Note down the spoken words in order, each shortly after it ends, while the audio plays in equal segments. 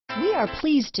We are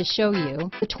pleased to show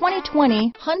you the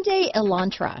 2020 Hyundai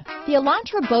Elantra. The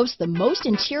Elantra boasts the most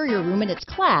interior room in its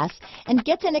class and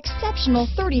gets an exceptional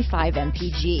 35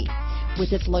 mpg.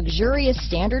 With its luxurious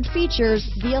standard features,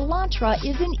 the Elantra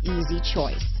is an easy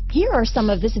choice. Here are some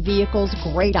of this vehicle's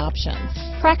great options: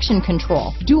 traction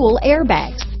control, dual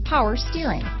airbags, power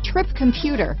steering, trip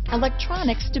computer,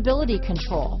 electronic stability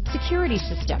control, security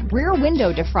system, rear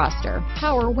window defroster,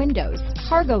 power windows,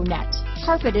 cargo net,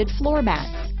 carpeted floor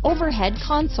mats, overhead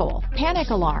console, panic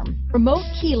alarm, remote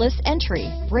keyless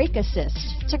entry, brake assist,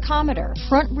 tachometer,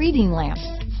 front reading lamps,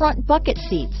 front bucket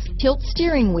seats, tilt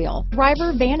steering wheel,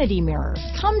 driver vanity mirror.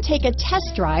 Come take a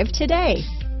test drive today.